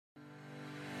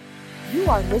You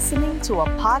are listening to a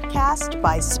podcast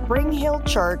by Spring Hill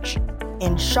Church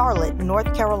in Charlotte,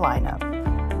 North Carolina.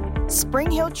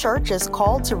 Spring Hill Church is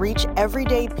called to reach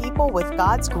everyday people with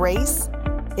God's grace,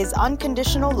 His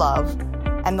unconditional love,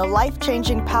 and the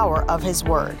life-changing power of His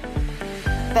Word.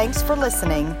 Thanks for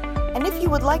listening, and if you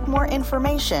would like more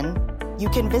information, you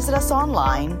can visit us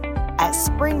online at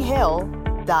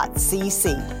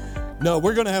springhill.cc. No,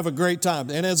 we're going to have a great time.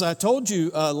 And as I told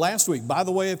you last week, by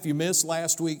the way, if you missed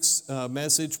last week's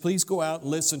message, please go out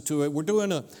and listen to it. We're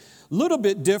doing a little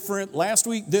bit different last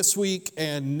week, this week,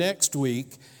 and next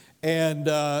week. And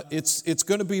it's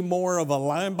going to be more of a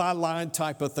line-by-line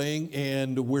type of thing.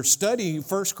 And we're studying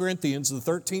 1 Corinthians,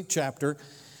 the 13th chapter,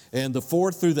 and the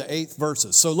 4th through the 8th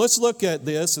verses. So let's look at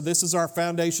this. And this is our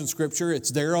foundation scripture.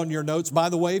 It's there on your notes. By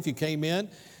the way, if you came in,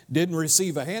 didn't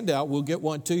receive a handout, we'll get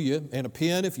one to you, and a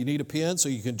pen if you need a pen so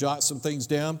you can jot some things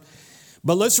down.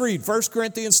 But let's read 1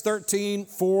 Corinthians 13,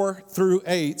 4 through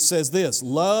 8 says this: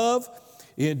 Love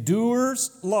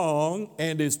endures long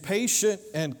and is patient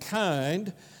and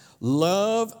kind.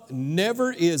 Love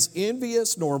never is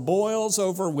envious nor boils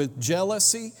over with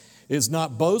jealousy, is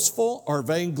not boastful or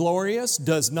vainglorious,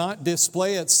 does not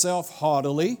display itself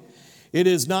haughtily. It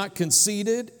is not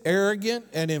conceited, arrogant,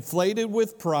 and inflated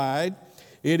with pride.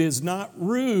 It is not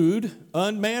rude,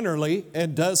 unmannerly,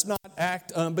 and does not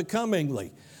act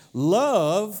unbecomingly.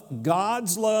 Love,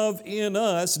 God's love in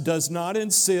us, does not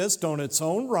insist on its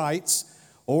own rights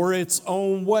or its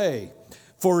own way.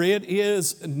 For it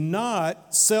is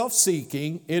not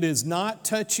self-seeking, it is not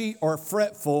touchy or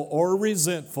fretful or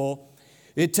resentful.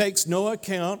 It takes no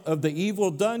account of the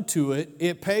evil done to it.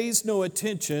 It pays no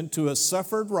attention to a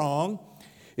suffered wrong.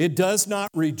 It does not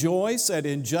rejoice at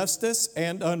injustice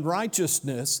and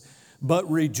unrighteousness,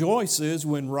 but rejoices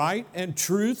when right and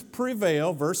truth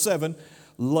prevail. Verse 7,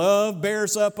 love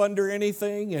bears up under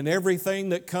anything and everything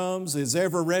that comes, is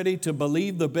ever ready to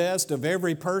believe the best of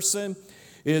every person.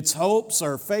 Its hopes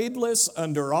are fadeless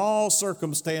under all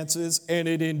circumstances, and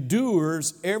it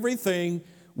endures everything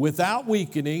without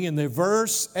weakening. And the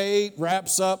verse 8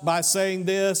 wraps up by saying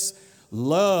this: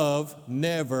 love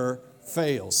never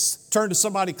fails. Turn to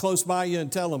somebody close by you and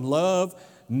tell them, love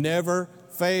never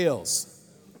fails.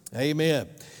 Amen.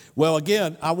 Well,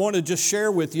 again, I want to just share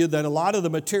with you that a lot of the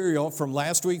material from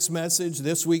last week's message,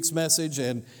 this week's message,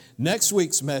 and next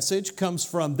week's message comes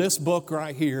from this book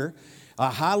right here. I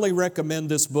highly recommend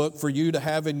this book for you to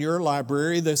have in your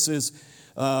library. This is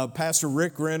Pastor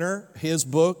Rick Renner, his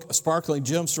book, Sparkling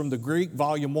Gems from the Greek,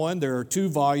 Volume 1. There are 2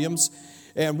 volumes.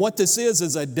 And what this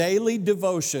is a daily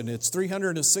devotion. It's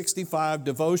 365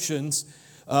 devotions.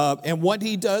 And what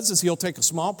he does is he'll take a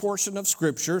small portion of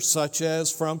Scripture, such as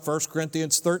from 1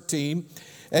 Corinthians 13,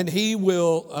 and he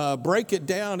will break it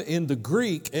down in the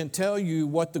Greek and tell you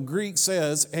what the Greek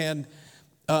says. And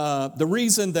the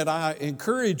reason that I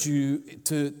encourage you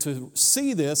to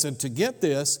see this and to get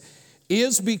this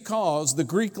is because the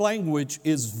Greek language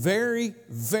is very,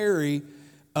 very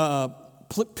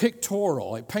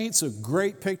pictorial. It paints a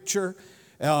great picture,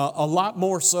 a lot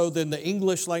more so than the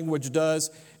English language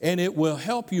does, and it will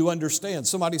help you understand.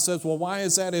 Somebody says, well, why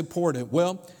is that important?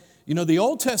 Well, you know, the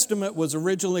Old Testament was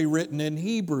originally written in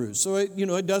Hebrew, so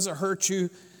it doesn't hurt you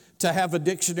to have a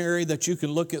dictionary that you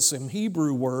can look at some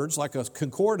Hebrew words like a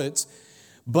concordance.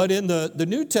 But in the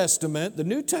New Testament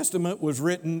was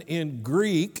written in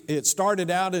Greek. It started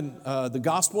out in, the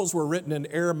Gospels were written in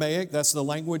Aramaic. That's the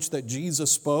language that Jesus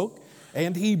spoke,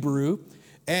 and Hebrew.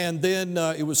 And then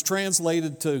it was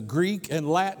translated to Greek and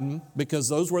Latin because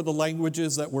those were the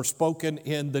languages that were spoken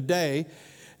in the day.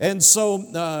 And so,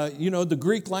 the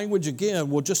Greek language, again,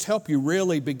 will just help you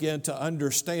really begin to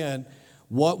understand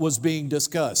what was being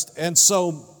discussed. And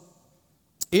so,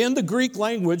 in the Greek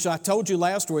language, I told you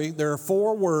last week, there are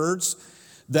 4 words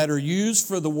that are used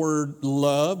for the word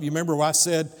love. You remember I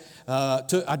said,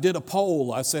 I did a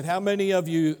poll. I said, how many of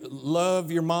you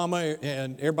love your mama?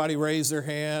 And everybody raised their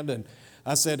hand. And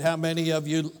I said, how many of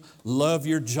you love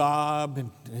your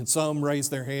job? And some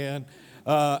raised their hand.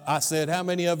 I said, how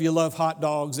many of you love hot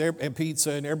dogs and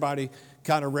pizza? And everybody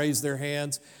kind of raised their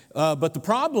hands. But the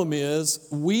problem is,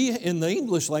 we, in the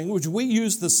English language, we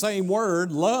use the same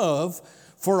word, love,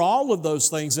 for all of those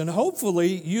things. And hopefully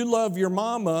you love your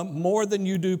mama more than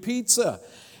you do pizza.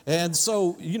 And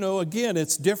so, again,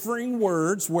 it's differing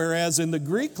words, whereas in the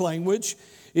Greek language,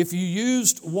 if you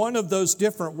used one of those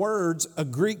different words, a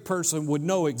Greek person would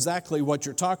know exactly what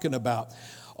you're talking about.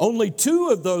 Only 2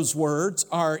 of those words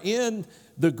are in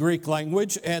the Greek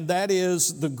language, and that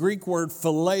is the Greek word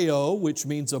phileo, which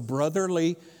means a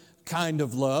brotherly kind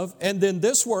of love. And then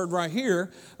this word right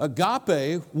here,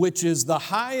 agape, which is the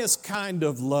highest kind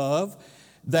of love.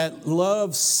 that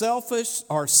loves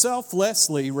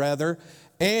selflessly rather,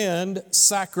 and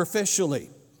sacrificially.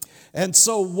 And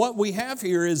so what we have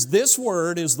here is this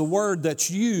word is the word that's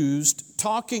used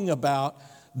talking about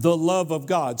the love of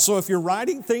God. So if you're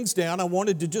writing things down, I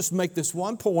wanted to just make this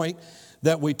one point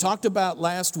that we talked about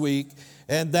last week,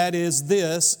 and that is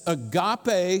this: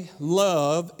 agape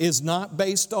love is not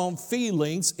based on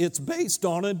feelings, it's based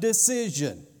on a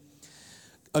decision.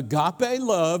 Agape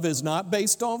love is not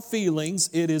based on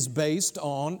feelings, it is based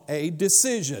on a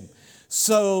decision.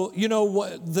 So,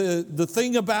 what the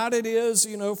thing about it is,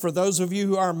 for those of you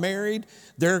who are married,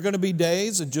 there are going to be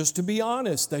days, and just to be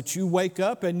honest, that you wake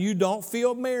up and you don't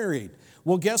feel married.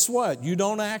 Well, guess what? You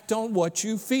don't act on what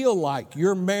you feel like.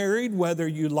 You're married whether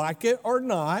you like it or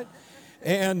not,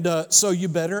 and so you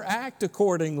better act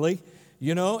accordingly,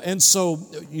 And so,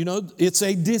 it's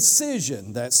a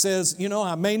decision that says,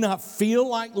 I may not feel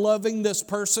like loving this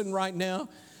person right now,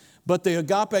 but the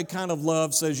agape kind of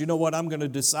love says, you know what, I'm going to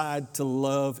decide to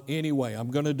love anyway. I'm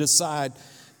going to decide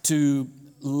to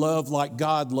love like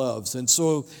God loves. And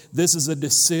so this is a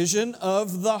decision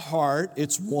of the heart.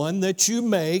 It's one that you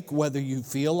make whether you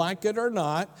feel like it or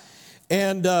not.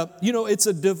 And, it's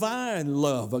a divine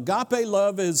love. Agape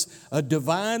love is a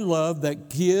divine love that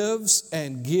gives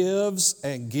and gives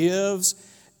and gives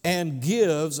and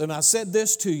gives. And I said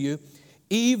this to you,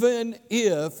 even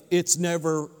if it's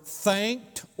never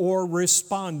thanked or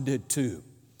responded to.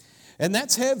 And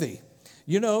that's heavy,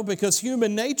 because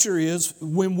human nature is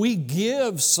when we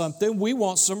give something, we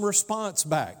want some response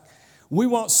back. We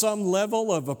want some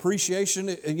level of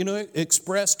appreciation,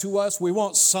 expressed to us. We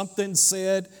want something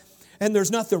said, and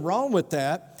there's nothing wrong with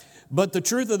that. But the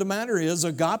truth of the matter is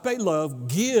agape love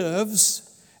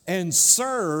gives and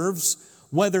serves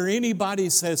whether anybody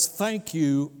says thank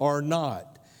you or not.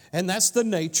 And that's the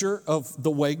nature of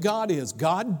the way God is.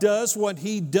 God does what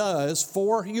He does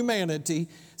for humanity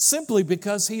simply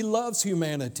because He loves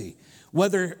humanity.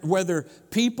 Whether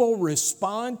people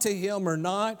respond to Him or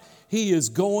not, He is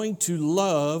going to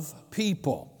love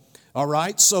people. All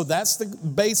right? So that's the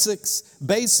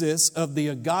basis of the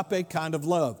agape kind of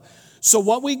love. So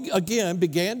what we, again,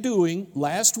 began doing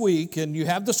last week, and you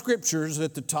have the scriptures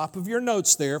at the top of your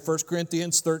notes there, 1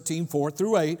 Corinthians 13,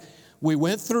 4-8. We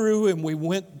went through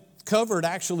and covered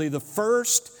actually the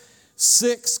first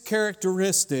 6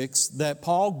 characteristics that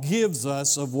Paul gives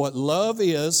us of what love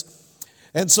is.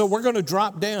 And so we're going to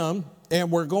drop down and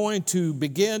we're going to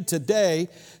begin today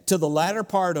to the latter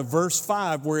part of verse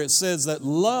 5 where it says that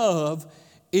love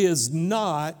is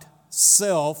not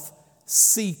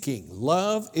self-seeking.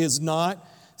 Love is not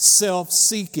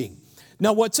self-seeking.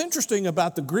 Now what's interesting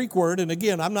about the Greek word, and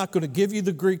again, I'm not going to give you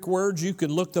the Greek words, you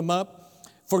can look them up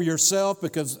for yourself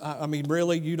because,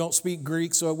 really, you don't speak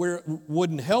Greek, so it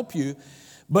wouldn't help you,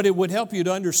 but it would help you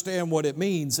to understand what it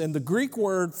means. And the Greek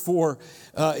word for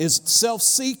is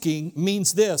self-seeking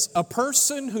means this: a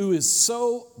person who is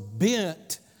so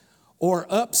bent or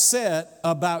upset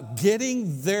about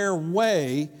getting their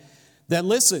way that,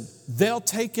 listen, they'll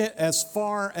take it as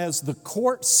far as the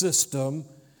court system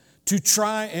to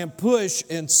try and push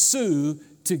and sue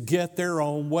to get their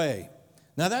own way.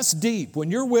 Now that's deep.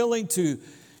 When you're willing to,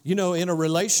 in a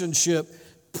relationship,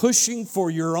 pushing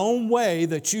for your own way,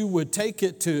 that you would take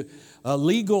it to a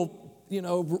legal,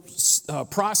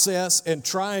 process and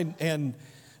try and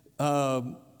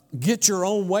get your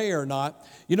own way or not.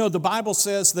 The Bible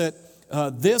says that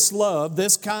this love,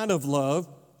 this kind of love,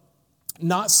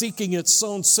 not seeking its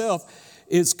own self,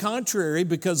 is contrary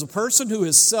because a person who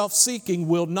is self-seeking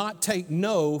will not take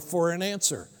no for an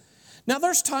answer. Now,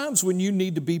 there's times when you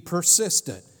need to be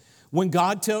persistent. When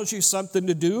God tells you something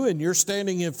to do and you're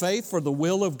standing in faith for the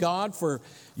will of God for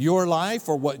your life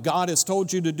or what God has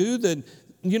told you to do, then,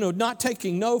 not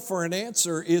taking no for an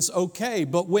answer is okay.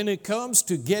 But when it comes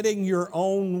to getting your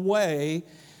own way,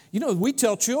 we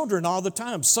tell children all the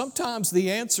time, sometimes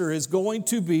the answer is going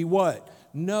to be what?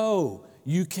 No,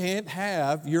 you can't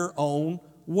have your own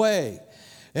way.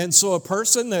 And so a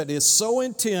person that is so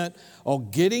intent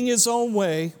on getting his own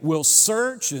way will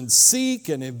search and seek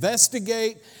and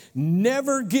investigate,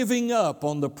 never giving up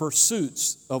on the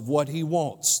pursuits of what he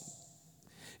wants.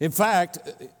 In fact,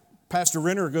 Pastor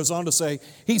Renner goes on to say,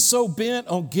 he's so bent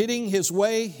on getting his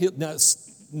way.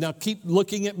 Now keep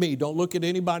looking at me. Don't look at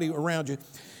anybody around you.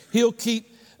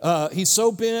 He's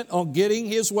so bent on getting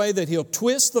his way that he'll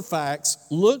twist the facts,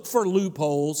 look for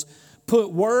loopholes,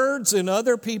 put words in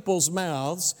other people's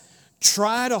mouths,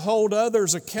 try to hold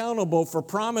others accountable for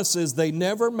promises they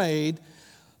never made,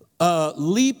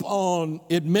 leap on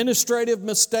administrative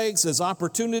mistakes as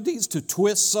opportunities to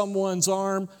twist someone's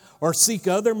arm, or seek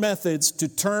other methods to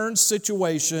turn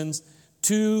situations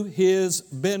to his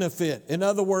benefit. In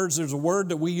other words, there's a word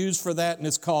that we use for that, and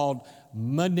it's called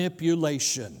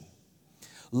manipulation.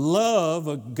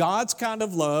 Love, God's kind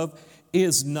of love,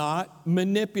 is not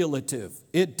manipulative.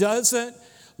 It doesn't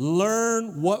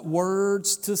learn what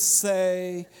words to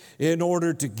say in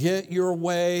order to get your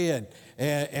way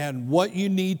and what you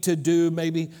need to do,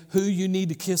 maybe who you need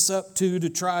to kiss up to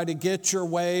try to get your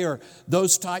way, or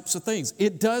those types of things.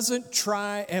 It doesn't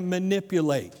try and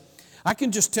manipulate. I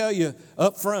can just tell you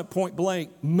up front, point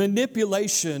blank,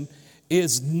 manipulation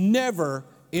is never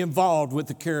involved with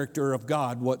the character of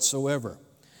God whatsoever.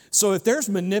 So if there's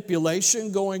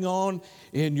manipulation going on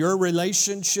in your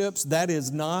relationships, that is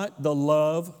not the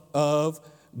love of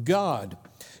God.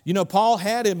 You know, Paul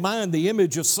had in mind the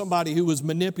image of somebody who was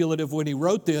manipulative when he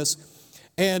wrote this.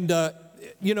 And,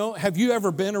 have you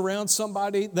ever been around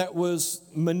somebody that was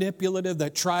manipulative,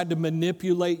 that tried to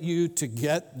manipulate you to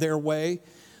get their way?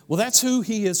 Well, that's who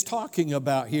he is talking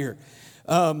about here.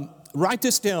 Write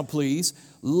this down, please.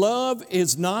 Love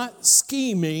is not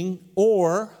scheming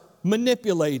or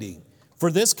manipulating,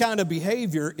 for this kind of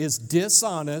behavior is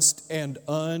dishonest and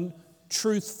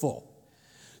untruthful.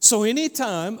 So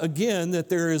anytime, again, that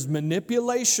there is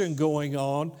manipulation going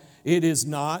on, it is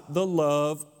not the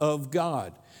love of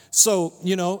God. So,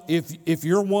 if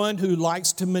you're one who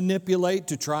likes to manipulate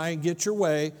to try and get your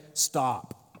way,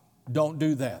 stop. Don't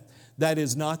do that. That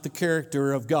is not the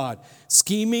character of God.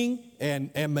 Scheming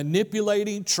and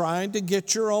manipulating, trying to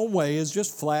get your own way is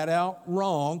just flat out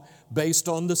wrong based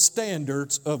on the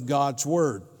standards of God's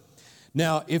Word.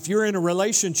 Now, if you're in a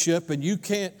relationship and you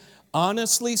can't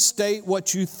honestly state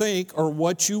what you think or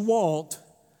what you want,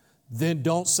 then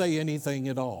don't say anything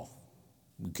at all.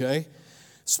 Okay?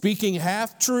 Speaking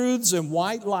half-truths and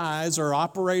white lies are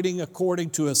operating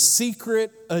according to a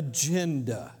secret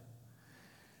agenda.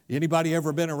 Anybody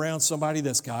ever been around somebody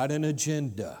that's got an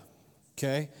agenda?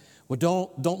 Okay?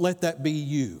 Well, don't let that be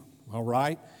you, all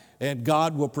right? And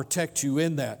God will protect you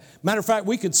in that. Matter of fact,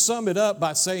 we could sum it up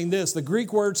by saying this. The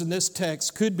Greek words in this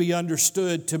text could be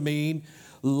understood to mean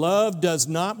love does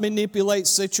not manipulate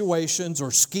situations or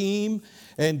scheme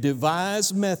and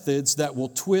devise methods that will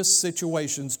twist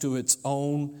situations to its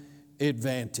own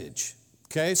advantage.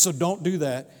 Okay, so don't do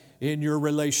that in your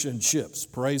relationships.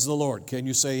 Praise the Lord. Can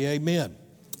you say amen?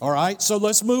 All right, so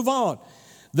let's move on.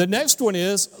 The next one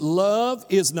is love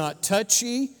is not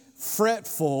touchy,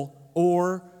 fretful,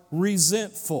 or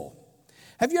resentful.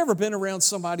 Have you ever been around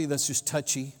somebody that's just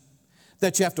touchy?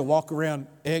 That you have to walk around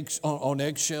on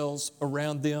eggshells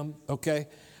around them, okay?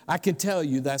 I can tell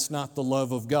you that's not the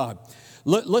love of God.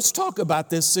 Let's talk about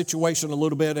this situation a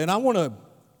little bit, and I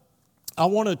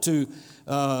wanted to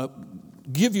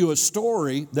give you a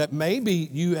story that maybe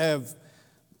you have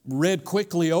read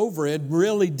quickly over it,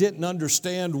 really didn't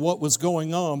understand what was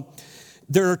going on.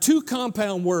 There are two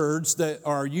compound words that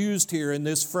are used here in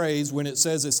this phrase when it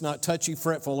says it's not touchy,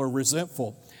 fretful, or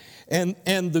resentful. And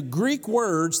the Greek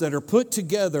words that are put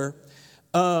together,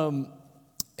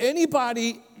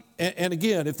 anybody, and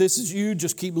again, if this is you,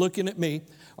 just keep looking at me,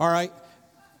 all right?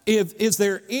 Is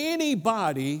there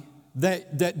anybody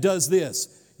that does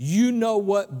this? You know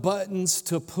what buttons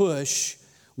to push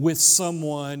with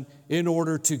someone in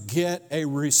order to get a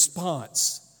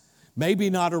response. Maybe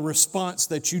not a response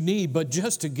that you need, but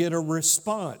just to get a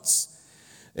response.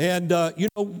 And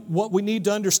what we need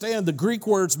to understand, the Greek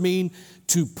words mean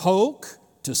to poke,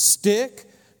 to stick,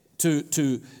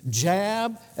 to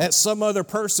jab at some other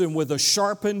person with a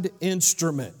sharpened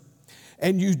instrument.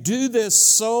 And you do this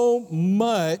so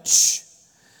much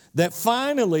that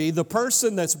finally the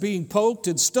person that's being poked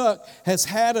and stuck has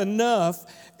had enough,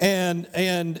 and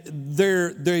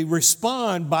they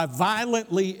respond by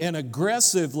violently and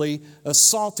aggressively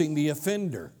assaulting the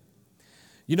offender.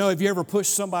 Have you ever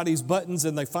pushed somebody's buttons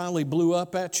and they finally blew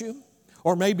up at you?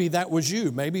 Or maybe that was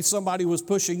you. Maybe somebody was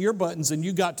pushing your buttons and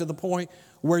you got to the point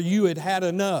where you had had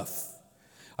enough.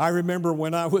 I remember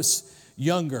when I was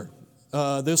younger,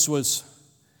 this was,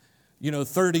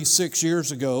 36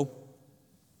 years ago,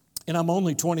 and I'm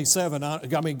only 27.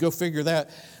 I mean, go figure that.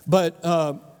 But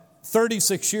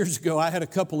 36 years ago, I had a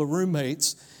couple of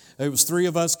roommates. It was three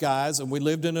of us guys, and we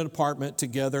lived in an apartment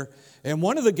together. And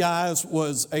one of the guys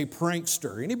was a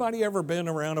prankster. Anybody ever been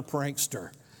around a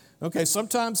prankster? Okay,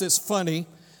 sometimes it's funny,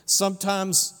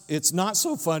 sometimes it's not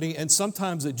so funny, and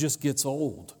sometimes it just gets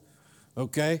old.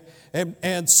 Okay?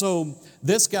 And so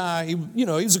this guy, he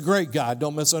was a great guy,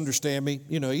 don't misunderstand me.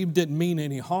 He didn't mean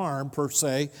any harm per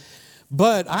se.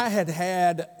 But I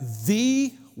had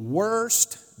the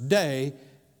worst day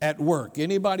at work.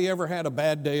 Anybody ever had a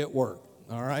bad day at work?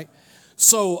 All right?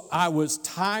 So I was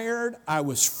tired, I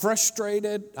was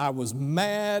frustrated, I was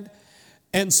mad,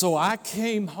 And so I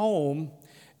came home,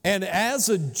 and as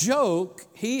a joke,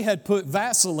 he had put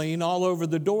Vaseline all over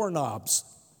the doorknobs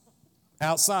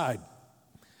outside.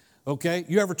 Okay,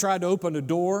 you ever tried to open a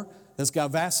door that's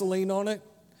got Vaseline on it?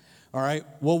 All right,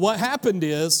 well, what happened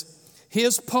is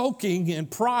his poking and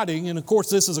prodding, and of course,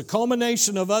 this is a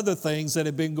culmination of other things that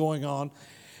have been going on.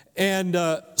 And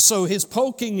so his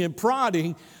poking and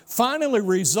prodding finally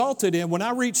resulted in, when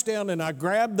I reached down and I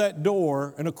grabbed that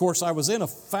door, and of course, I was in a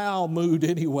foul mood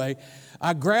anyway.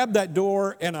 I grabbed that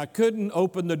door and I couldn't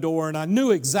open the door, and I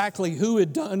knew exactly who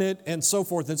had done it and so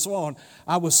forth and so on.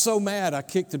 I was so mad I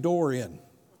kicked the door in.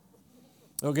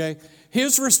 Okay?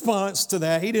 His response to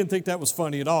that, he didn't think that was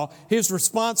funny at all. His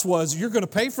response was, "You're going to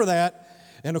pay for that."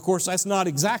 And of course, that's not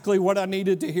exactly what I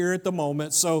needed to hear at the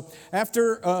moment. So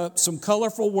after some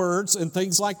colorful words and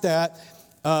things like that,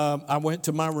 I went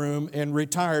to my room and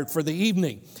retired for the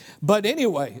evening. But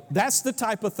anyway, that's the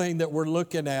type of thing that we're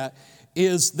looking at,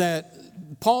 is that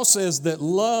Paul says that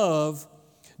love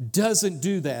doesn't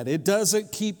do that. It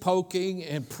doesn't keep poking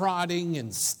and prodding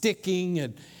and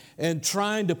sticking and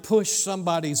trying to push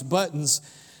somebody's buttons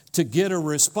to get a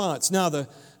response. Now,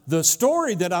 the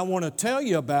story that I want to tell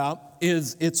you about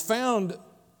is it's found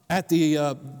at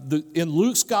in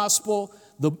Luke's Gospel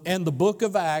and the book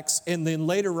of Acts, and then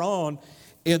later on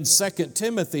in 2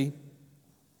 Timothy.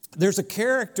 There's a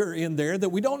character in there that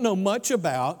we don't know much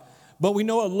about, but we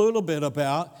know a little bit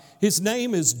about. His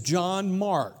name is John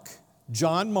Mark.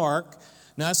 John Mark.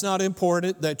 Now, it's not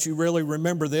important that you really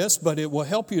remember this, but it will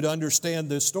help you to understand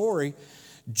this story.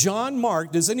 John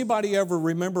Mark, does anybody ever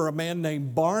remember a man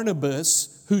named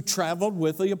Barnabas who traveled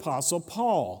with the Apostle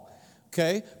Paul?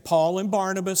 Okay, Paul and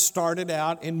Barnabas started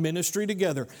out in ministry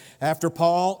together. After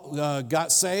Paul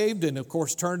got saved and, of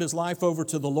course, turned his life over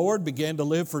to the Lord, began to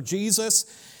live for Jesus,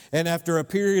 and after a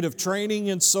period of training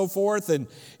and so forth, and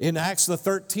in Acts the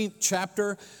 13th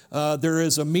chapter, there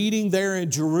is a meeting there in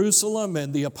Jerusalem,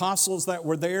 and the apostles that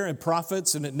were there and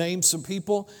prophets, and it names some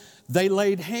people, they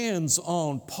laid hands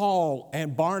on Paul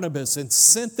and Barnabas and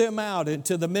sent them out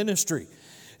into the ministry.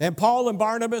 And Paul and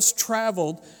Barnabas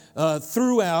traveled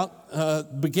throughout,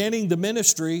 beginning the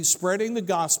ministry, spreading the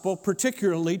gospel,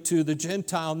 particularly to the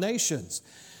Gentile nations.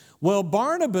 Well,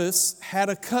 Barnabas had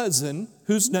a cousin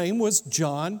whose name was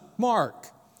John Mark.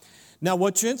 Now,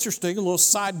 what's interesting, a little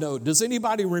side note, does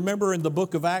anybody remember in the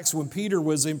book of Acts when Peter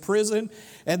was in prison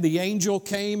and the angel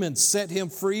came and set him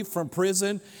free from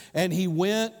prison, and he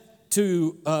went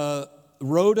to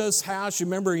Rhoda's house? You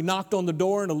remember he knocked on the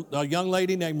door, and a young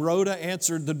lady named Rhoda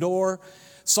answered the door,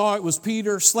 saw it was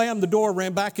Peter, slammed the door,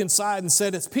 ran back inside and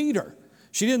said, "It's Peter."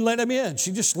 She didn't let him in.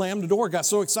 She just slammed the door, got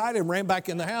so excited, and ran back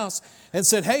in the house and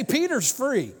said, "Hey, Peter's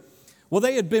free." Well,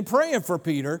 they had been praying for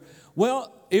Peter.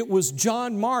 Well, it was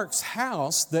John Mark's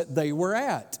house that they were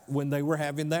at when they were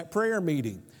having that prayer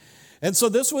meeting. And so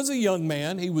this was a young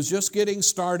man. He was just getting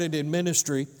started in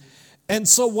ministry. And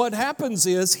so what happens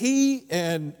is he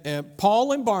and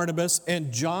Paul and Barnabas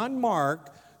and John Mark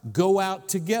go out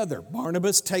together.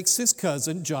 Barnabas takes his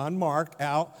cousin, John Mark,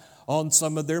 out on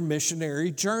some of their missionary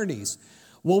journeys.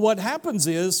 Well, what happens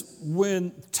is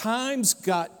when times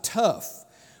got tough,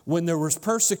 when there was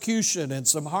persecution and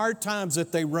some hard times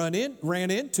that they ran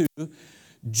into,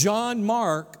 John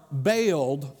Mark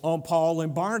bailed on Paul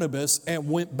and Barnabas and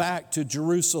went back to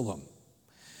Jerusalem.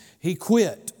 He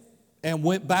quit and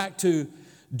went back to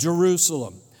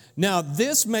Jerusalem. Now,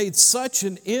 this made such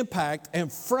an impact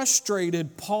and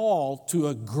frustrated Paul to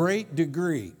a great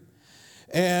degree.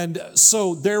 And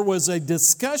so there was a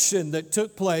discussion that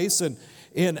took place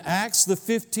in Acts the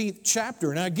 15th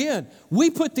chapter. Now again, we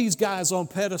put these guys on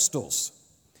pedestals.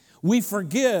 We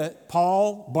forget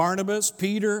Paul, Barnabas,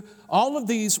 Peter, all of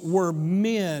these were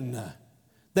men.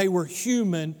 They were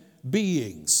human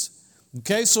beings.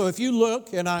 Okay, so if you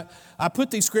look, and I put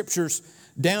these scriptures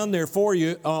down there for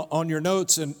you on your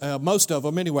notes, and most of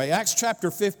them anyway. Acts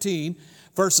chapter 15,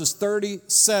 verses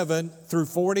 37 through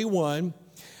 41.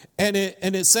 And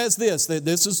it says this, that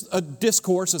this is a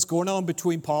discourse that's going on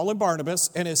between Paul and Barnabas.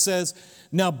 And it says,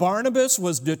 "Now Barnabas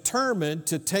was determined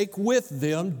to take with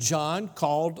them John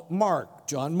called Mark,"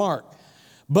 John Mark.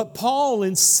 "But Paul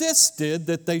insisted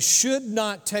that they should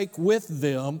not take with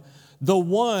them the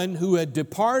one who had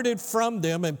departed from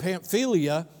them in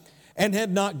Pamphylia and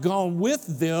had not gone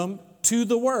with them to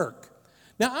the work."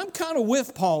 Now I'm kind of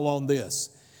with Paul on this.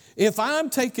 If I'm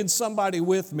taking somebody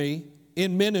with me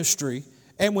in ministry,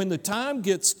 and when the time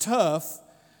gets tough,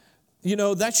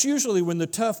 that's usually when the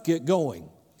tough get going.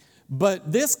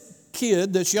 But this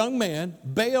kid, this young man,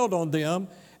 bailed on them,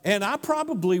 and I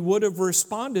probably would have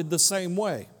responded the same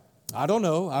way. I don't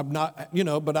know. I'm not,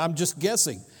 but I'm just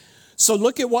guessing. So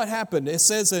look at what happened. It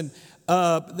says in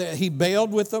that he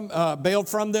bailed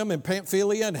from them in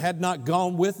Pamphylia and had not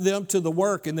gone with them to the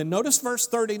work. And then notice verse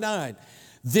 39.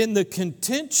 Then the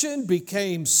contention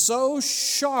became so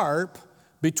sharp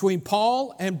between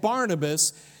Paul and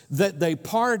Barnabas that they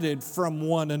parted from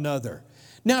one another.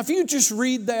 Now, if you just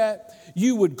read that,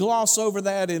 you would gloss over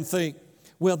that and think,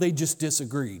 well, they just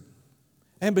disagreed.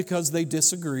 And because they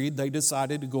disagreed, they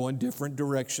decided to go in different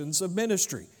directions of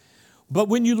ministry. But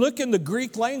when you look in the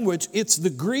Greek language, it's the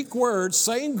Greek word,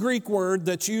 same Greek word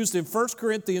that's used in 1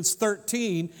 Corinthians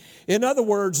 13. In other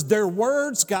words, their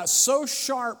words got so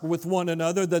sharp with one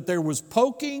another that there was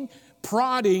poking,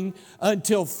 prodding,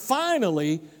 until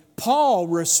finally Paul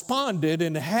responded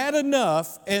and had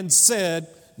enough and said,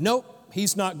 nope,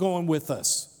 he's not going with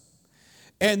us.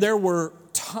 And there were,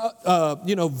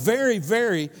 very,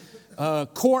 very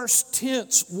coarse,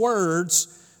 tense words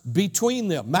between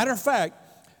them. Matter of fact,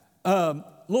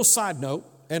 little side note,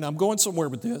 and I'm going somewhere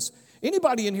with this.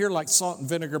 Anybody in here like salt and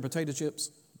vinegar potato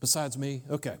chips besides me?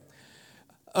 Okay.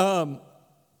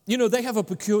 They have a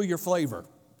peculiar flavor.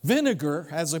 Vinegar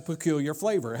has a peculiar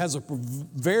flavor. It has a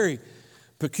very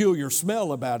peculiar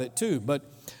smell about it too.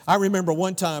 But I remember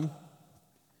one time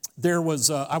I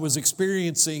was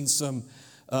experiencing some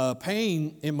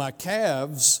pain in my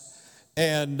calves,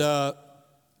 and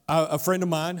a friend of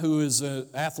mine who is an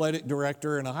athletic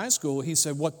director in a high school, he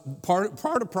said,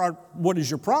 part of what is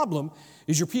your problem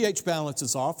is your pH balance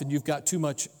is off and you've got too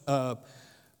much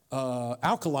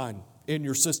alkaline in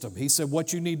your system. He said,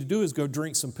 what you need to do is go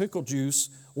drink some pickle juice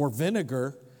or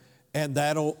vinegar, and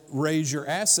that'll raise your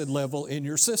acid level in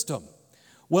your system.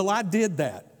 Well, I did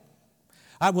that.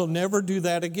 I will never do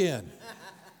that again.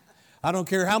 I don't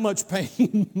care how much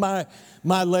pain my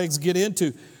legs get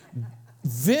into.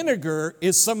 Vinegar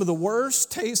is some of the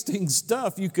worst tasting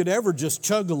stuff you could ever just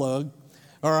chug-a-lug,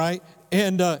 all right?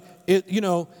 And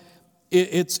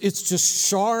it's just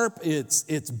sharp,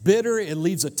 it's bitter, it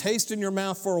leaves a taste in your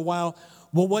mouth for a while.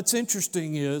 Well, what's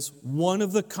interesting is one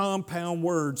of the compound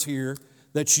words here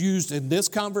that's used in this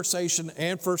conversation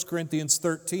and 1 Corinthians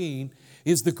 13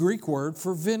 is the Greek word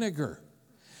for vinegar.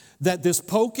 That this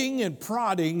poking and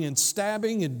prodding and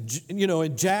stabbing and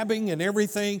jabbing and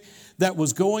everything that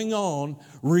was going on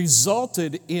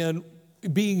resulted in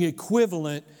being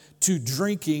equivalent to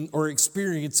drinking or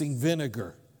experiencing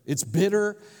vinegar. It's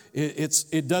bitter,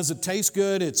 it doesn't taste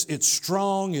good, it's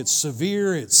strong, it's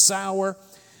severe, it's sour.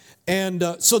 And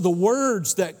so the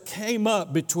words that came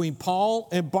up between Paul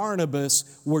and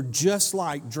Barnabas were just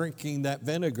like drinking that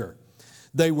vinegar.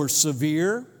 They were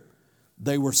severe,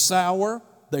 they were sour,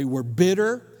 they were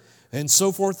bitter, and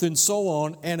so forth and so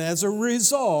on. And as a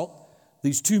result,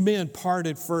 these two men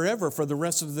parted forever for the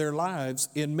rest of their lives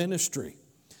in ministry.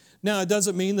 Now, it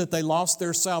doesn't mean that they lost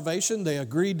their salvation. They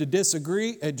agreed to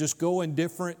disagree and just go in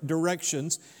different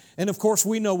directions. And of course,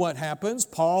 we know what happens.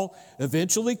 Paul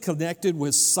eventually connected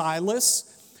with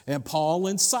Silas, and Paul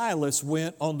and Silas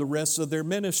went on the rest of their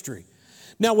ministry.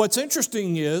 Now, what's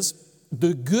interesting is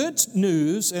the good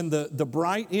news and the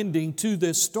bright ending to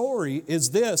this story is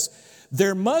this.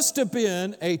 There must have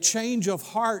been a change of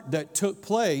heart that took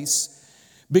place,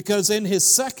 because in his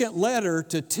second letter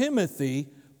to Timothy,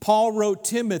 Paul wrote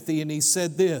Timothy and he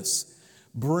said this,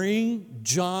 bring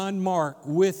John Mark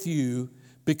with you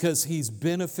because he's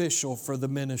beneficial for the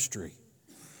ministry.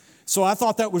 So I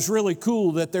thought that was really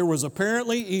cool that there was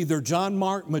apparently either John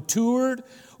Mark matured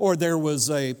or there was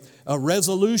a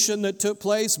resolution that took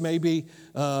place, maybe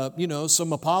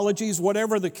some apologies,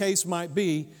 whatever the case might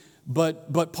be.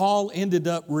 But Paul ended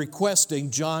up requesting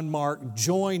John Mark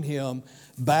join him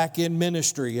back in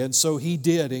ministry. And so he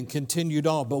did and continued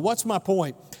on. But what's my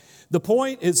point? The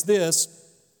point is this,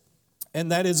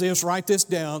 and that is this, write this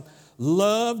down.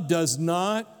 Love does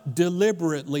not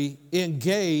deliberately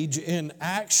engage in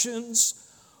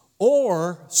actions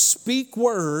or speak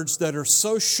words that are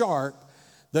so sharp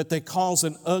that they cause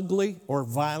an ugly or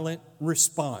violent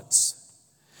response.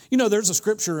 There's a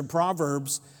scripture in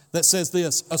Proverbs that says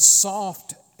this, a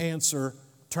soft answer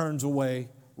turns away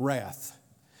wrath.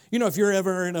 If you're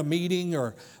ever in a meeting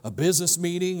or a business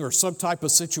meeting or some type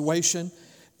of situation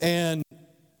and,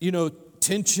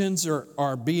 tensions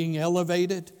are being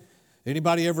elevated.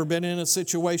 Anybody ever been in a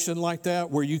situation like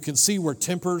that where you can see where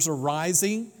tempers are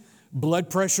rising, blood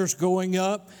pressure's going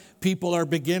up, people are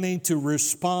beginning to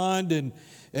respond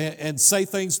and say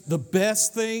things? The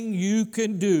best thing you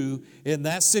can do in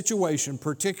that situation,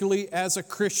 particularly as a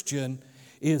Christian,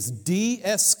 is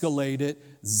de-escalate it,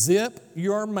 zip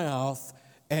your mouth,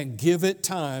 and give it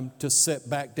time to sit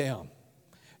back down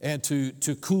and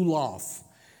to cool off.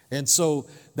 And so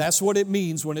that's what it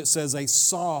means when it says a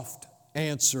soft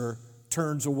answer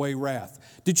turns away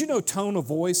wrath. Did you know tone of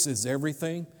voice is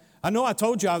everything? I know I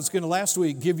told you I was going to last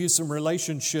week give you some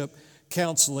relationship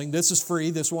counseling. This is free.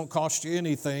 This won't cost you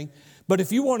anything. But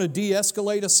if you want to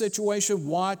de-escalate a situation,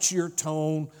 watch your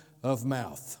tone of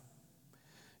mouth.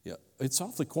 Yeah, it's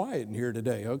awfully quiet in here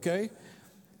today, okay?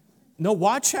 No,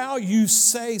 watch how you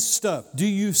say stuff. Do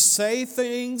you say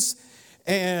things,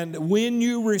 and when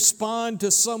you respond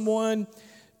to someone,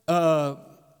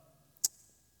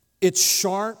 it's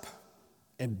sharp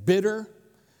and bitter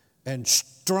and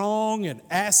strong and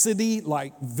acidy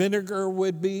like vinegar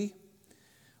would be?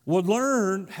 Well,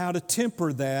 learn how to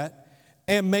temper that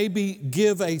and maybe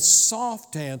give a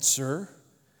soft answer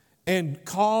and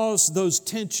cause those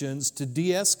tensions to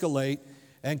de-escalate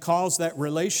and cause that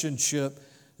relationship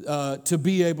to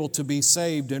be able to be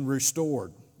saved and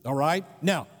restored. All right?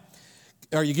 Now,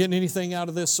 are you getting anything out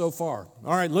of this so far?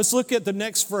 All right, let's look at the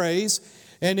next phrase.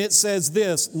 And it says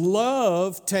this: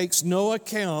 love takes no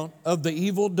account of the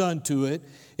evil done to it.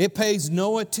 It pays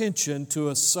no attention to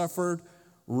a suffered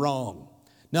wrong.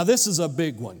 Now, this is a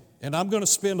big one. And I'm going to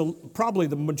spend probably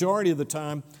the majority of the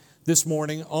time this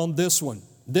morning on this one.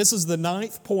 This is the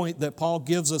 9th point that Paul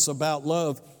gives us about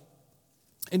love.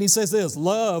 And he says this: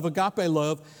 love, agape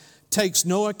love, takes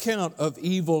no account of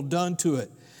evil done to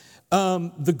it.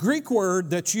 The Greek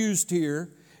word that's used here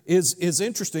is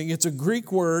interesting. It's a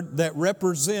Greek word that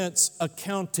represents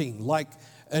accounting, like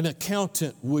an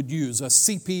accountant would use, a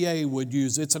CPA would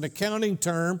use. It's an accounting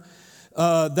term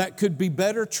that could be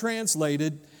better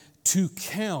translated to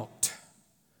count.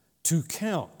 To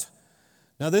count.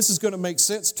 Now, this is going to make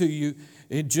sense to you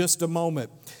in just a moment.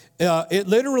 It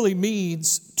literally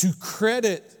means to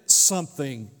credit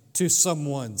something to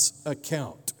someone's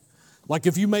account. Like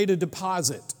if you made a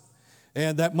deposit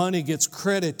and that money gets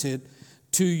credited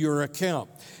to your account.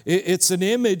 It's an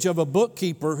image of a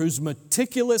bookkeeper who's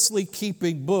meticulously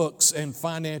keeping books and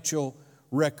financial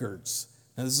records.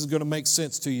 Now, this is going to make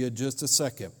sense to you in just a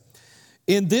second.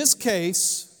 In this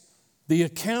case, the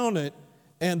accountant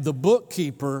and the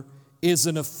bookkeeper is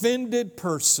an offended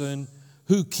person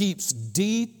who keeps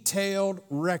detailed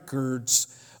records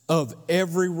of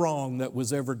every wrong that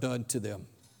was ever done to them.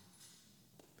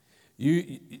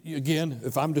 You again,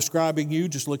 if I'm describing you,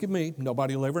 just look at me.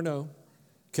 Nobody will ever know.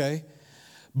 Okay?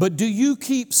 But do you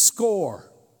keep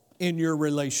score in your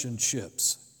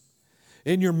relationships?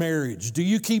 In your marriage? Do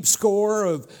you keep score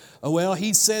of, well,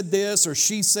 he said this or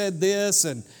she said this,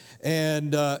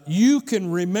 and you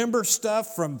can remember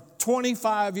stuff from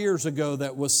 25 years ago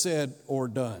that was said or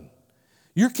done?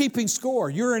 You're keeping score.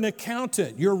 You're an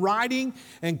accountant. You're writing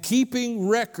and keeping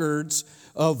records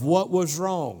of what was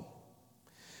wrong.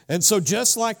 And so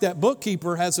just like that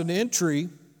bookkeeper has an entry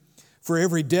for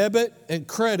every debit and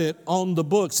credit on the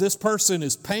books, this person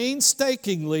is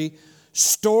painstakingly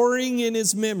storing in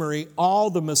his memory all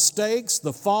the mistakes,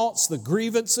 the faults, the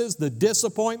grievances, the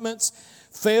disappointments,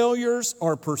 failures,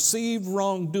 or perceived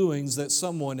wrongdoings that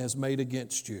someone has made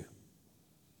against you.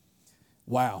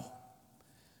 Wow.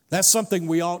 That's something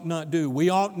we ought not do. We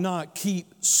ought not keep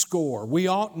score. We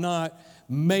ought not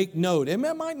make note. And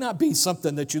it might not be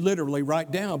something that you literally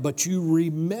write down, but you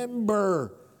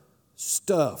remember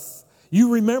stuff.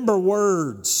 You remember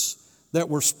words that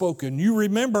were spoken. You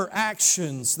remember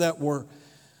actions that were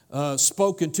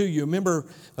spoken to you. Remember,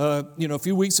 a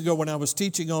few weeks ago when I was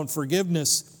teaching on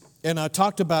forgiveness, and I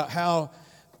talked about how,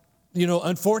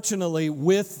 unfortunately,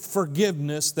 with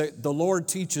forgiveness that the Lord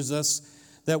teaches us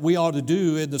that we ought to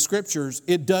do in the Scriptures,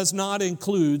 it does not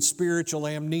include spiritual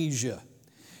amnesia.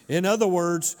 In other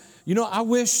words, I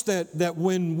wish that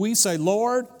when we say,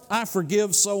 Lord, I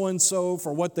forgive so-and-so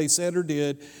for what they said or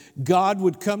did, God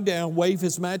would come down, wave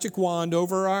His magic wand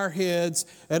over our heads,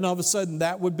 and all of a sudden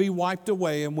that would be wiped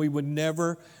away and we would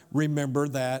never remember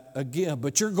that again.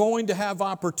 But you're going to have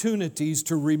opportunities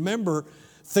to remember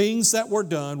things that were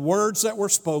done, words that were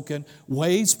spoken,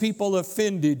 ways people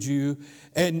offended you.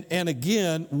 And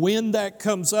again, when that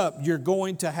comes up, you're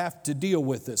going to have to deal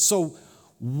with it. So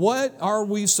what are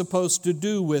we supposed to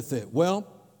do with it? Well,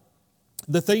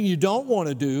 the thing you don't want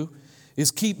to do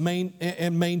is keep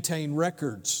and maintain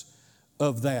records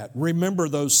of that. Remember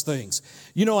those things.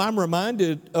 I'm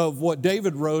reminded of what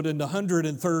David wrote in the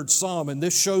 103rd Psalm, and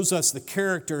this shows us the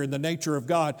character and the nature of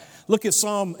God. Look at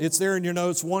Psalm, it's there in your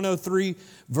notes, 103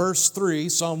 verse 3,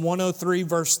 Psalm 103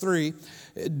 verse 3.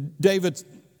 David,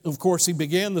 of course, he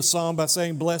began the psalm by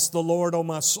saying, "Bless the Lord, O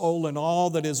my soul, and all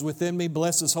that is within me.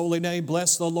 Bless His holy name.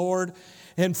 Bless the Lord,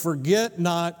 and forget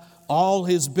not all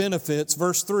His benefits."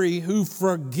 Verse 3, who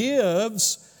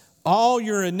forgives all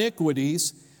your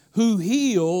iniquities, who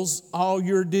heals all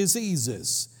your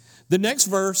diseases. The next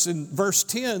verse, in verse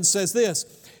 10, says this: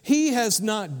 He has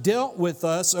not dealt with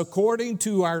us according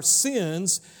to our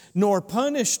sins, nor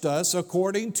punished us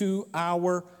according to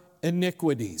our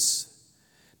iniquities.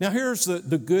 Now here's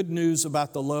the good news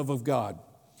about the love of God.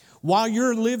 While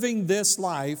you're living this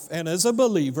life, and as a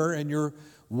believer, and you're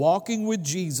walking with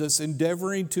Jesus,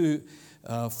 endeavoring to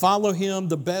follow Him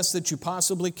the best that you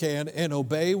possibly can and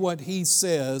obey what He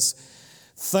says,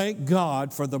 thank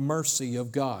God for the mercy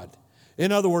of God.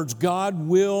 In other words, God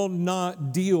will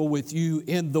not deal with you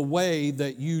in the way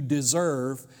that you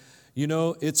deserve. You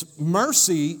know, it's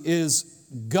mercy is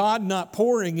God not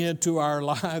pouring into our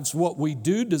lives what we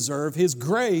do deserve. His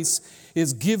grace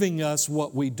is giving us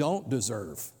what we don't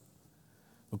deserve.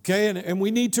 Okay, and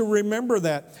we need to remember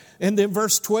that. And then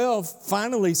verse 12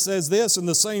 finally says this in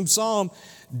the same psalm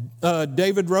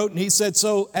David wrote, and he said,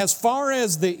 so as far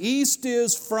as the east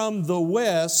is from the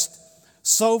west,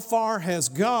 so far has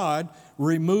God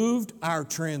removed our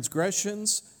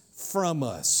transgressions from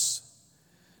us.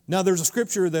 Now there's a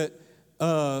scripture that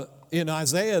in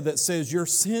Isaiah that says, your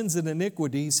sins and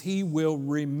iniquities He will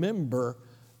remember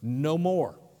no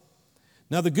more.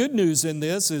 Now the good news in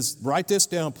this is, write this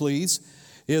down please,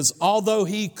 is although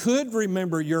He could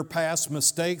remember your past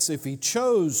mistakes if He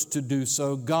chose to do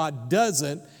so, God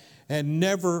doesn't and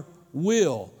never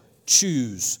will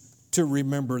choose to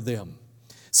remember them.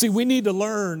 See, we need to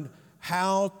learn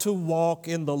how to walk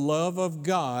in the love of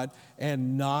God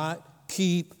and not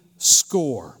keep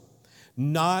score,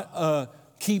 not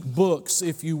keep books,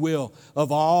 if you will,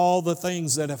 of all the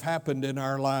things that have happened in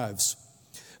our lives.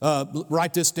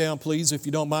 Write this down, please, if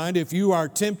you don't mind. If you are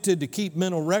tempted to keep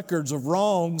mental records of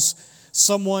wrongs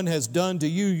someone has done to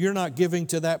you, you're not giving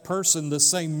to that person the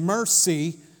same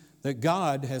mercy that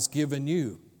God has given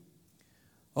you.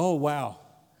 Oh, wow.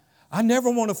 I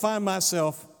never want to find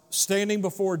myself standing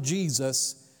before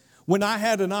Jesus when I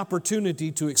had an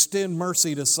opportunity to extend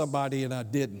mercy to somebody and I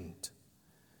didn't.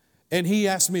 And He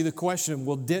asked me the question,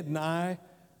 well, didn't I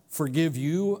forgive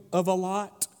you of a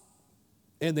lot?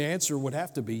 And the answer would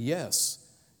have to be yes.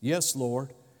 Yes,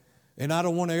 Lord. And I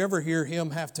don't want to ever hear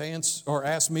Him have to answer or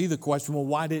ask me the question, well,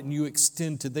 why didn't you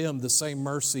extend to them the same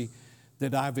mercy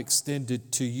that I've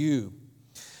extended to you?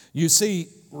 You see,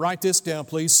 write this down,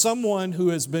 please. Someone who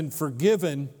has been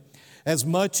forgiven as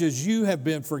much as you have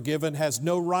been forgiven has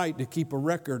no right to keep a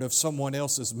record of someone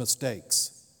else's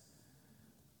mistakes.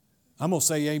 I'm going to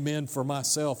say amen for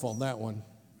myself on that one,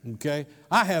 okay?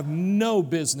 I have no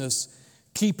business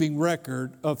keeping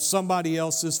record of somebody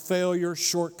else's failure,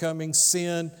 shortcomings,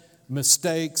 sin,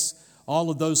 mistakes, all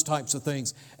of those types of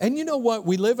things. And you know what?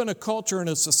 We live in a culture and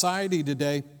a society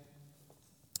today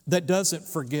that doesn't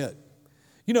forget.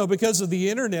 You know, because of the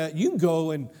internet, you can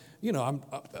go and, you know,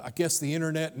 I guess the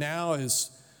internet now is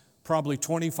probably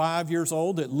 25 years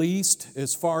old at least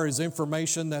as far as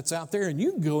information that's out there. And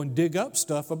you can go and dig up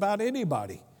stuff about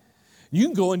anybody. You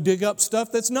can go and dig up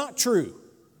stuff that's not true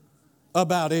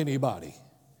about anybody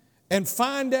and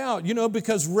find out, you know,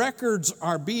 because records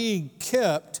are being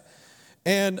kept,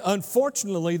 and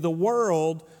unfortunately the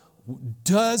world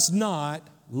does not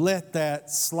let that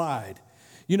slide.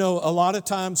 You know, a lot of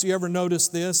times, you ever notice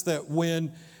this, that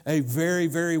when a very,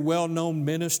 very well-known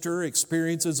minister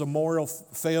experiences a moral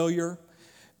failure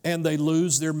and they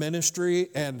lose their ministry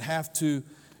and have to,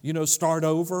 you know, start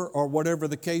over or whatever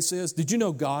the case is, did you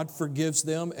know God forgives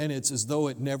them and it's as though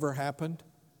it never happened?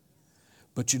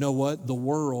 But you know what? The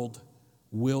world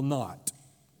will not.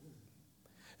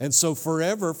 And so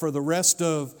forever, for the rest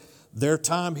of their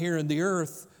time here in the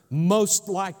earth, most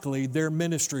likely their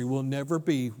ministry will never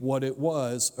be what it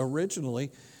was originally.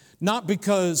 Not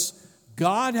because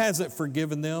God hasn't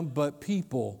forgiven them, but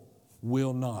people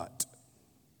will not.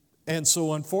 And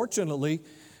so unfortunately,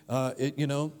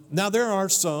 now there are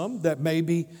some that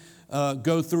maybe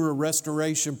go through a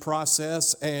restoration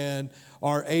process and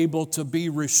are able to be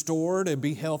restored and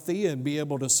be healthy and be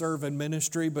able to serve in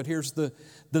ministry. But here's the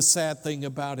sad thing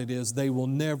about it is they will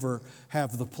never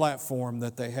have the platform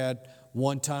that they had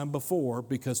one time before,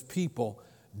 because people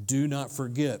do not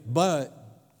forget,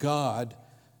 but God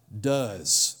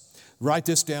does. Write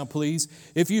this down, please.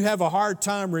 If you have a hard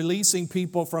time releasing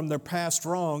people from their past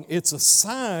wrong, it's a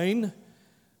sign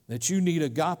that you need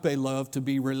agape love to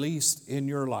be released in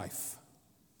your life.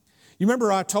 You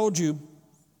remember I told you,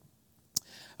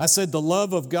 I said the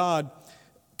love of God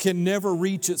can never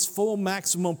reach its full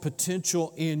maximum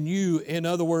potential in you. In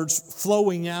other words,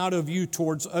 flowing out of you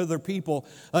towards other people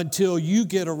until you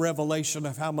get a revelation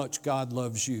of how much God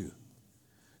loves you.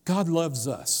 God loves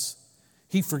us.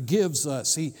 He forgives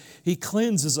us. He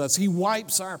cleanses us. He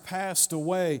wipes our past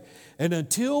away. And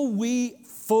until we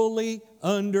fully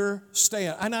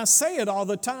understand, and I say it all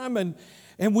the time, and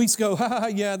we go,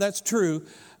 yeah, that's true.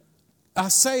 I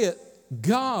say it,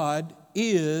 God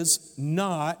is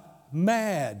not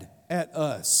mad at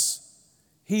us.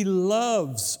 He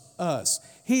loves us.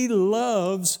 He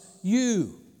loves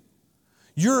you.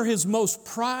 You're His most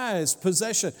prized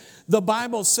possession. The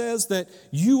Bible says that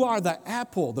you are the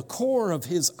apple, the core of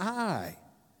His eye.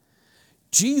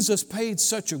 Jesus paid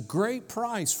such a great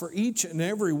price for each and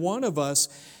every one of us.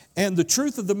 And the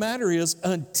truth of the matter is,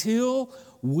 until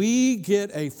we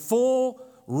get a full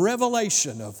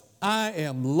revelation of I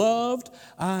am loved,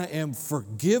 I am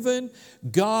forgiven,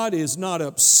 God is not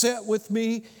upset with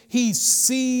me, He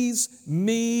sees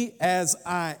me as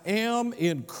I am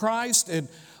in Christ, and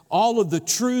all of the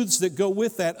truths that go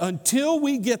with that, until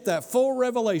we get that full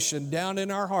revelation down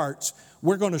in our hearts,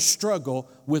 we're going to struggle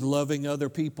with loving other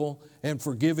people and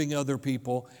forgiving other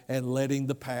people and letting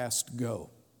the past go.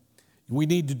 We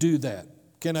need to do that.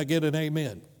 Can I get an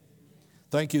amen?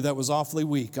 Thank you. That was awfully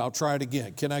weak. I'll try it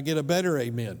again. Can I get a better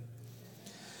amen?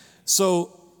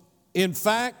 So, in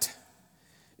fact,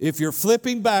 if you're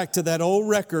flipping back to that old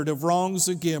record of wrongs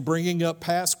again, bringing up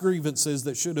past grievances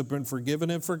that should have been forgiven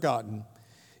and forgotten,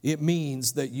 it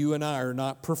means that you and I are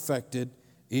not perfected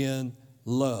in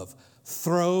love.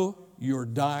 Throw your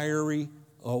diary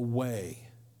away.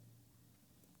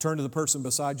 Turn to the person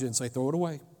beside you and say, throw it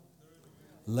away.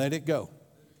 Let it go.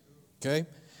 Okay?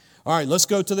 All right, let's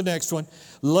go to the next one.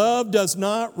 Love does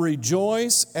not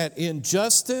rejoice at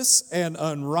injustice and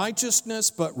unrighteousness,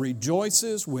 but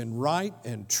rejoices when right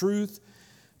and truth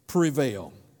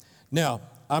prevail. Now,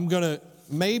 I'm going to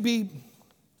maybe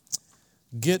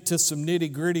get to some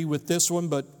nitty-gritty with this one,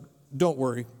 but don't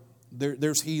worry.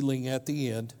 There's healing at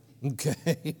the end.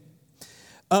 Okay?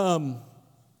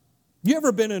 You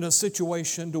ever been in a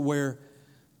situation to where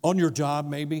on your job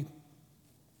maybe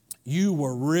you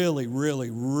were really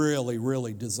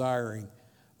desiring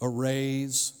a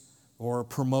raise or a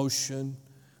promotion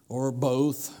or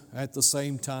both at the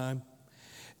same time?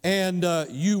 And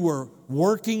you were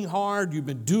working hard, you've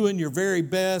been doing your very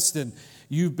best, and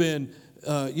you've been,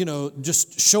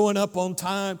 just showing up on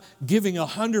time, giving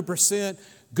 100%,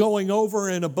 going over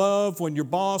and above when your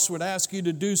boss would ask you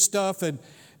to do stuff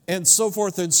and so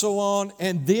forth and so on.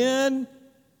 And then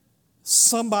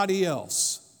somebody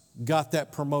else got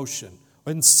that promotion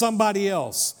and somebody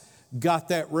else got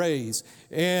that raise.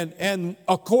 And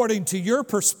according to your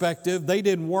perspective, they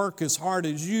didn't work as hard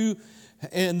as you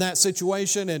in that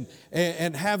situation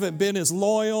and haven't been as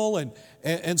loyal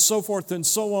and so forth and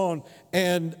so on.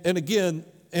 And again,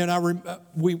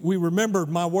 we remembered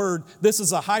my word. This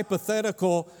is a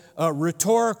hypothetical,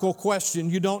 rhetorical question.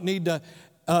 You don't need to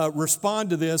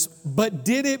respond to this. But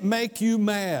did it make you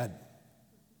mad?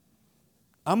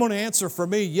 I'm going to answer for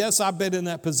me. Yes, I've been in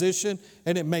that position,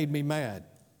 and it made me mad.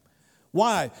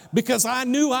 Why? Because I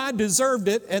knew I deserved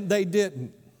it, and they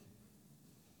didn't.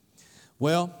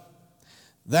 Well,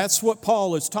 that's what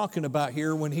Paul is talking about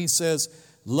here when he says,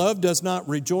 love does not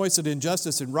rejoice at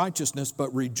injustice and righteousness,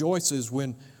 but rejoices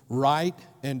when right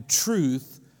and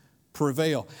truth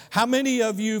prevail. How many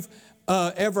of you've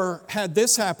ever had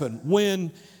this happen?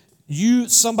 When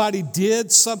somebody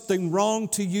did something wrong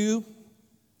to you,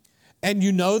 and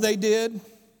you know they did,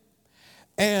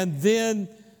 and then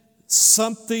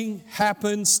something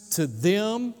happens to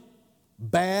them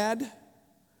bad,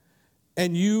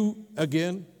 and you,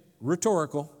 again,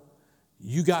 rhetorical,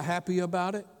 you got happy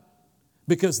about it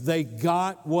because they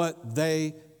got what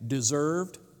they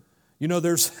deserved. You know,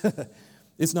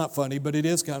 it's not funny, but it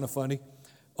is kind of funny.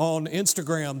 On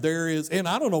Instagram, there is, and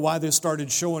I don't know why this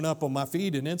started showing up on my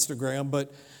feed in Instagram,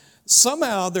 but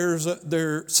somehow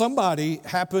somebody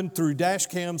happened through dash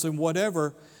cams and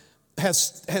whatever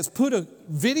has put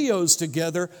videos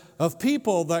together of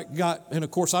people that got, and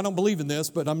of course I don't believe in this,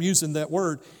 but I'm using that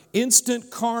word, instant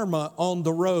karma on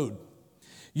the road.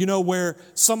 You know, where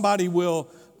somebody will,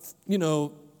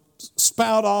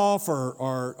 spout off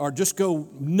or just go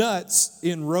nuts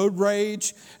in road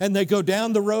rage, and they go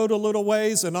down the road a little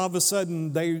ways and all of a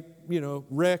sudden they,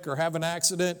 wreck or have an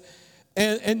accident.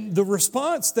 And the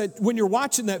response that when you're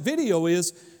watching that video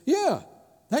is, yeah,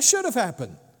 that should have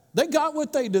happened. They got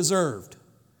what they deserved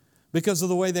because of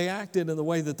the way they acted and the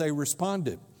way that they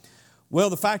responded. Well,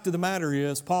 the fact of the matter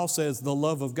is, Paul says the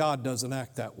love of God doesn't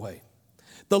act that way.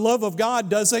 The love of God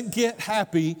doesn't get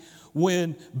happy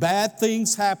when bad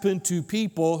things happen to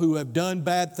people who have done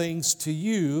bad things to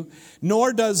you,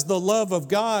 nor does the love of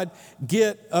God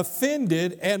get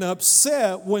offended and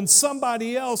upset when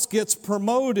somebody else gets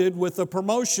promoted with a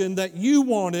promotion that you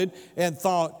wanted and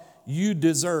thought you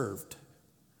deserved.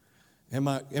 Am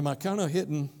I kind of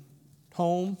hitting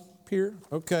home here?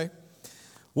 Okay.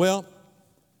 Well,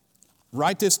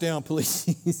 write this down,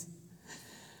 please.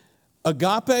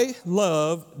 Agape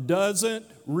love doesn't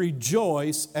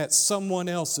rejoice at someone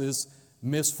else's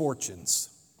misfortunes.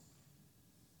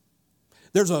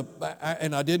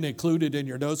 And I didn't include it in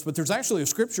your notes, but there's actually a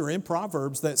scripture in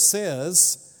Proverbs that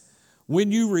says,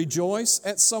 when you rejoice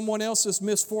at someone else's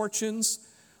misfortunes,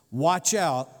 watch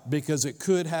out because it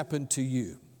could happen to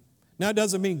you. Now, it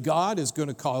doesn't mean God is going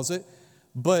to cause it,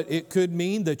 but it could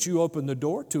mean that you open the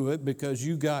door to it because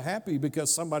you got happy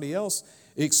because somebody else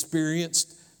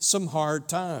experienced some hard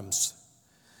times.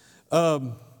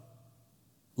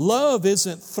 Love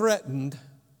isn't threatened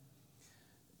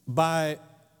by,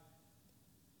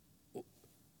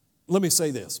 let me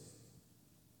say this.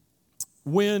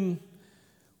 When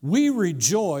we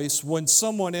rejoice when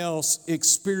someone else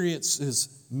experiences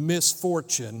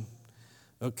misfortune,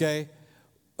 okay,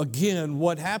 again,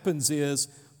 what happens is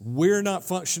we're not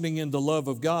functioning in the love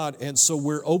of God, and so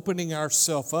we're opening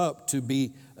ourselves up to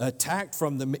be attacked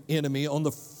from the enemy. On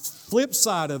the flip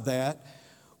side of that,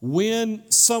 when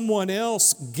someone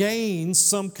else gains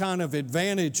some kind of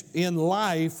advantage in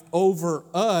life over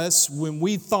us when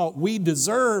we thought we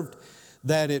deserved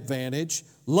that advantage,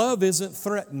 love isn't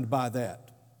threatened by that.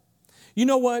 You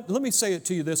know what? Let me say it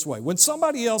to you this way. When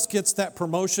somebody else gets that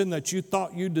promotion that you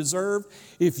thought you deserved,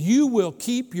 if you will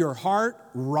keep your heart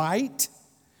right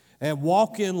and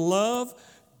walk in love,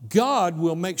 God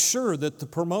will make sure that the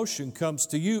promotion comes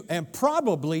to you, and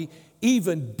probably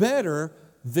even better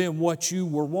than what you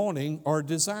were wanting or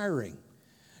desiring.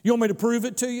 You want me to prove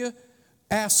it to you?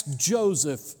 Ask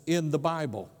Joseph in the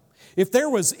Bible. If there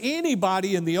was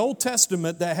anybody in the Old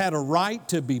Testament that had a right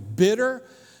to be bitter,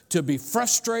 to be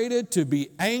frustrated, to be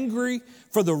angry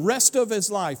for the rest of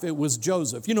his life, it was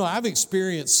Joseph. You know, I've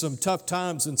experienced some tough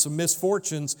times and some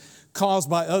misfortunes caused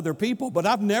by other people, but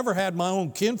I've never had my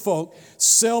own kinfolk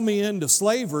sell me into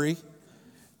slavery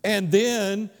and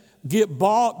then get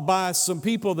bought by some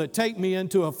people that take me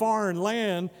into a foreign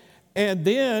land, and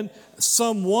then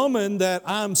some woman that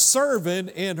I'm serving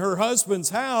in her husband's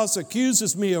house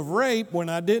accuses me of rape when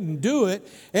I didn't do it,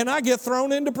 and I get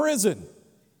thrown into prison.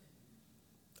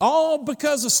 All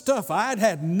because of stuff I'd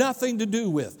had nothing to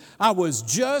do with. I was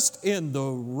just in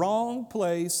the wrong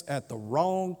place at the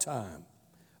wrong time.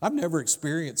 I've never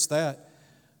experienced that,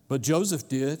 but Joseph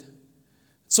did.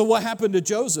 So what happened to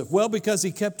Joseph? Well, because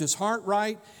he kept his heart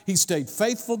right, he stayed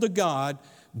faithful to God,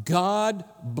 God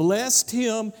blessed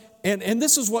him. And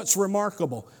this is what's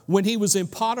remarkable. When he was in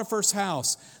Potiphar's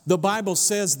house, the Bible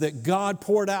says that God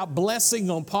poured out blessing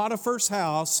on Potiphar's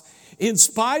house in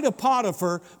spite of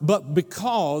Potiphar, but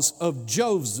because of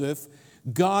Joseph.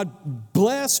 God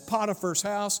blessed Potiphar's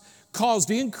house,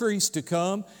 caused increase to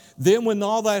come. Then when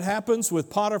all that happens with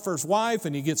Potiphar's wife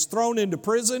and he gets thrown into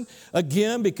prison,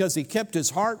 again, because he kept his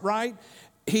heart right,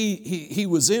 he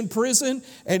was in prison,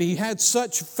 and he had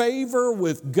such favor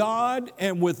with God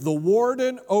and with the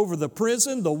warden over the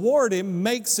prison. The warden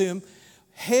makes him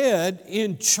head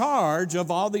in charge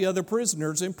of all the other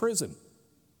prisoners in prison.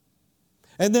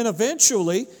 And then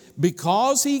eventually,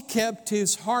 because he kept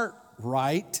his heart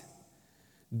right,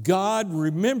 God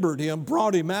remembered him,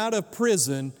 brought him out of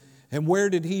prison, and where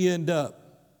did he end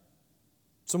up?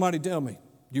 Somebody tell me.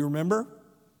 Do you remember?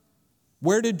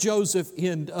 Where did Joseph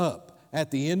end up? At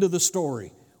the end of the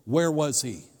story, where was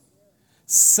he?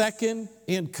 Second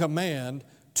in command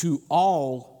to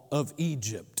all of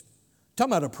Egypt.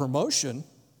 Talking about a promotion.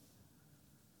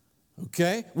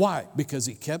 Okay? Why? Because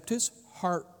he kept his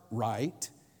heart right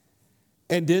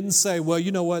and didn't say, well,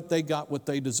 you know what? They got what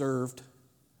they deserved.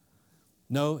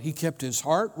 No, he kept his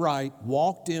heart right,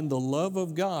 walked in the love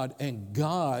of God, and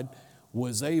God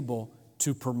was able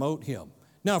to promote him.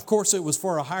 Now, of course, it was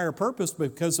for a higher purpose.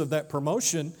 Because of that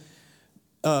promotion,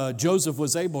 Joseph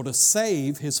was able to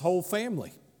save his whole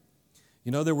family.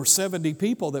 You know, there were 70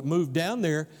 people that moved down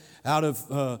there out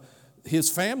of his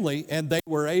family, and they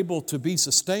were able to be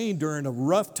sustained during a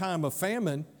rough time of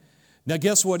famine. Now,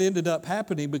 guess what ended up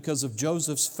happening because of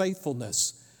Joseph's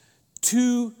faithfulness?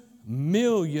 2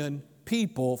 million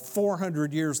people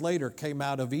 400 years later came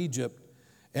out of Egypt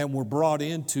and were brought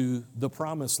into the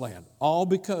promised land, all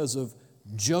because of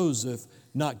Joseph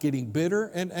not getting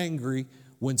bitter and angry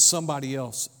when somebody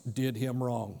else did him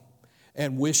wrong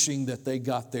and wishing that they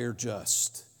got there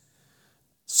just.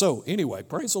 So anyway,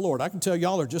 praise the Lord. I can tell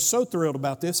y'all are just so thrilled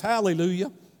about this.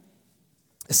 Hallelujah.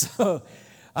 So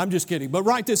I'm just kidding, but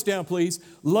write this down, please.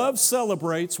 Love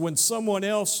celebrates when someone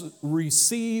else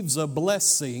receives a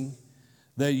blessing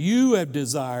that you have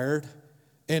desired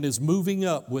and is moving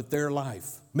up with their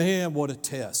life. Man, what a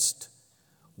test.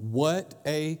 What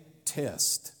a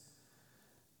test.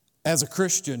 As a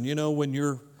Christian, you know, when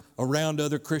you're around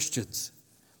other Christians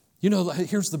You know,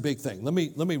 here's the big thing. Let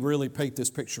me really paint this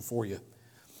picture for you.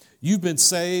 You've been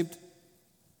saved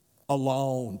a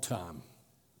long time.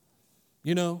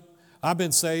 You know, I've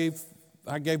been saved.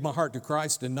 I gave my heart to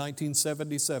Christ in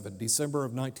 1977, December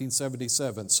of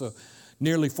 1977. So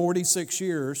nearly 46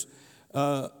 years.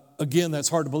 Again, that's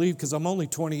hard to believe because I'm only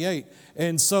 28.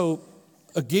 And so,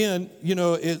 again, you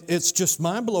know, it's just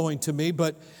mind-blowing to me.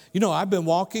 But, you know, I've been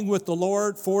walking with the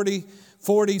Lord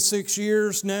 46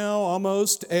 years now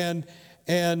almost. And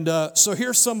so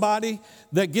here's somebody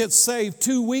that gets saved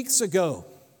 2 weeks ago.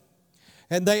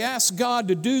 And they ask God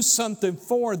to do something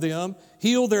for them,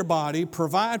 heal their body,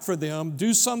 provide for them,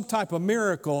 do some type of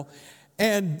miracle.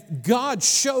 And God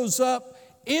shows up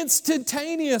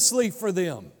instantaneously for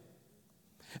them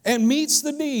and meets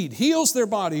the need, heals their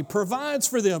body, provides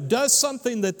for them, does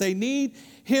something that they need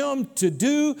Him to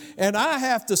do. And I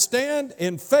have to stand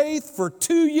in faith for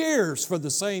 2 years for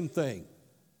the same thing.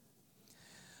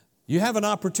 You have an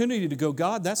opportunity to go,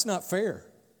 God, that's not fair.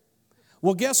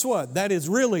 Well, guess what? That is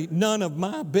really none of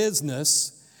my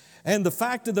business. And the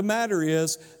fact of the matter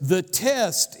is, the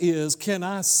test is, can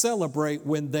I celebrate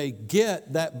when they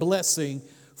get that blessing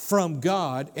from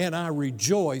God and I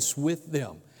rejoice with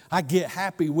them? I get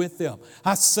happy with them.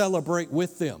 I celebrate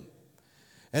with them.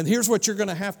 And here's what you're going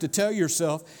to have to tell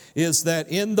yourself is that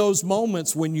in those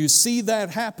moments when you see that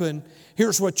happen,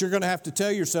 here's what you're going to have to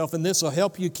tell yourself, and this will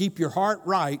help you keep your heart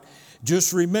right.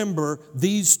 Just remember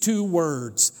these 2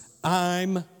 words,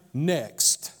 I'm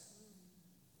next.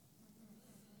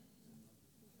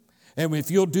 And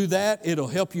if you'll do that, it'll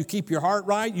help you keep your heart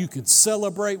right. You can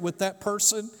celebrate with that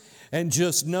person and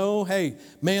just know, hey,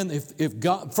 man, if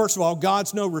God, first of all,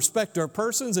 God's no respecter of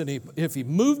persons, and if He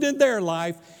moved in their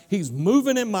life, He's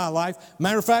moving in my life.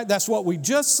 Matter of fact, that's what we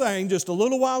just sang just a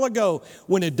little while ago.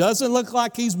 When it doesn't look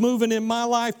like He's moving in my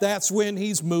life, that's when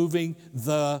He's moving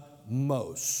the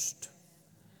most.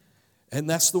 And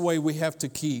that's the way we have to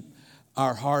keep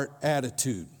our heart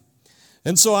attitude.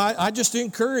 And so I just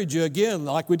encourage you again,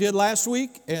 like we did last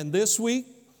week and this week,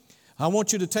 I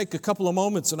want you to take a couple of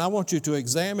moments and I want you to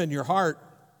examine your heart.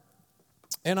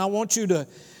 And I want you to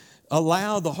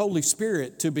allow the Holy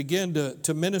Spirit to begin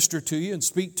to minister to you and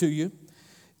speak to you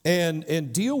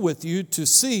and deal with you to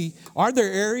see, are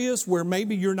there areas where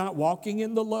maybe you're not walking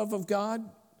in the love of God?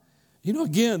 You know,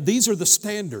 again, these are the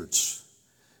standards.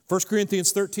 1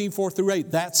 Corinthians 13, 4 through 8,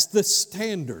 that's the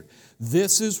standard.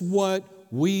 This is what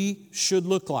we should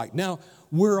look like. Now,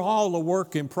 we're all a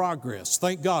work in progress.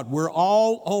 Thank God. We're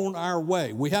all on our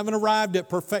way. We haven't arrived at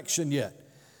perfection yet.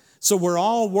 So we're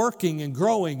all working and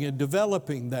growing and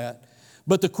developing that.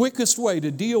 But the quickest way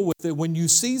to deal with it when you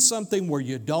see something where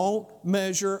you don't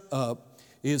measure up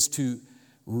is to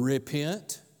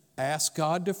repent, ask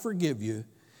God to forgive you,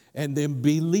 and then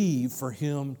believe for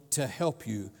Him to help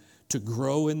you to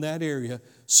grow in that area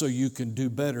so you can do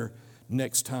better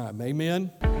next time.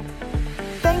 Amen?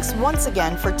 Thanks once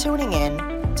again for tuning in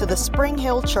to the Spring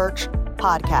Hill Church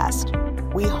podcast.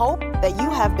 We hope that you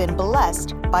have been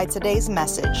blessed by today's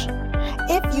message.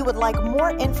 If you would like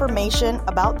more information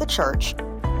about the church,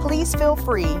 please feel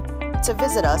free to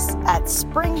visit us at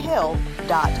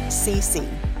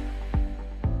springhill.cc.